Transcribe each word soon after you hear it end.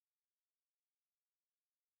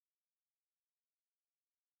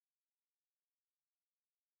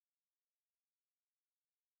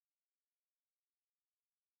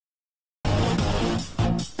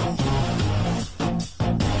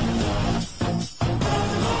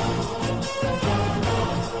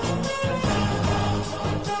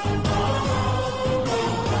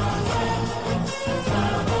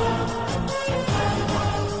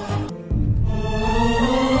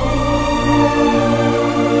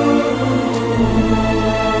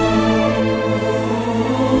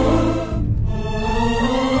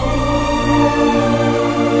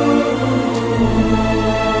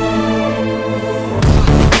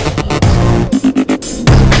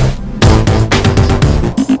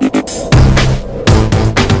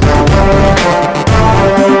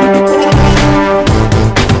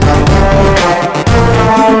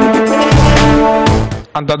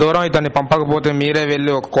దూరం ఇతన్ని పంపకపోతే మీరే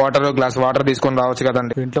వెళ్ళి ఒక క్వార్టర్ గ్లాస్ వాటర్ తీసుకొని రావచ్చు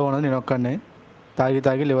కదండి. ఇంట్లో ఉన్నది నేను ఒక్కనే, తాగి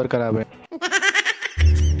తాగి లివర్ ఖరాబ్ అయ్యి.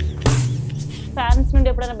 పేరెంట్స్ నుండి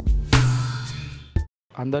ఎప్పుడైనా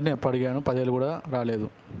అందరినీ ఎప్పుడు అడిగాను, 10 ఏళ్ళు కూడా రాలేదు.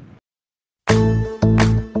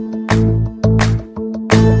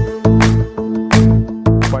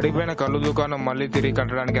 పడిపోయిన కళ్ళు దుకాణం మళ్ళీ తిరిగి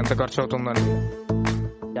కట్టడానికి ఎంత ఖర్చు అవుతుందండి?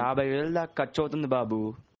 50,000 దాకా ఖర్చు అవుతుంది బాబు.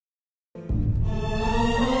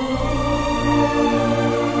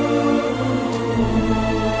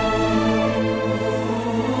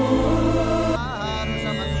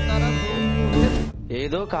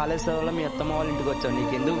 ఏదో కాలేజ్ సెలవులో మీ అత్తమ్మ వాళ్ళ ఇంటికి వచ్చావు,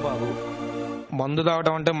 నీకెందుకు బాబు? మందు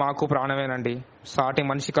తాగటం అంటే మాకు ప్రాణమేనండి. సాటి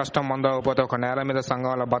మనిషి కష్టం మందు అవ్వకపోతే ఒక నేల మీద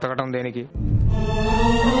సంఘం అలా బతకటం దేనికి?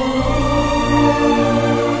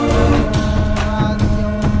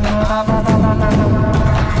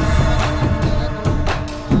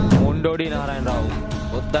 ముండోడి నారాయణరావు,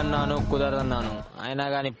 వద్దన్నాను కుదరదన్నాను, అయినా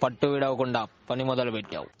గాని పట్టు విడవకుండా పని మొదలు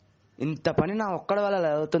పెట్టావు. ఇంత పని నా ఒక్కడి వల్ల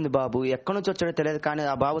అవుతుంది బాబు. ఎక్కడి నుంచి వచ్చాడో తెలియదు, కానీ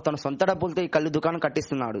ఆ బాబు తన సొంత డబ్బులతో ఈ కళ్ళు దుకాణం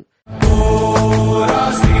కట్టిస్తున్నాడు.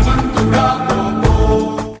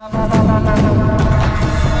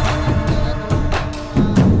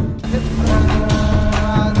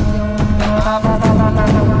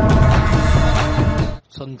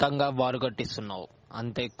 సొంతంగా బారు కట్టిస్తున్నావు,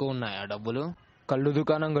 అంత ఎక్కువ ఉన్నాయా డబ్బులు? కళ్ళు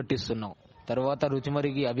దుకాణం కట్టిస్తున్నావు, తర్వాత రుచి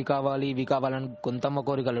మరిగి అవి కావాలి ఇవి కావాలని కొంతమ్మ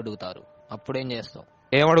కోరికలు అడుగుతారు, అప్పుడేం చేస్తావు?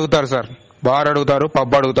 ఏమడుగుతారు సార్? బార్ అడుగుతారు,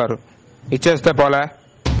 పబ్ అడుగుతారు, ఇచ్చేస్తే పోలే.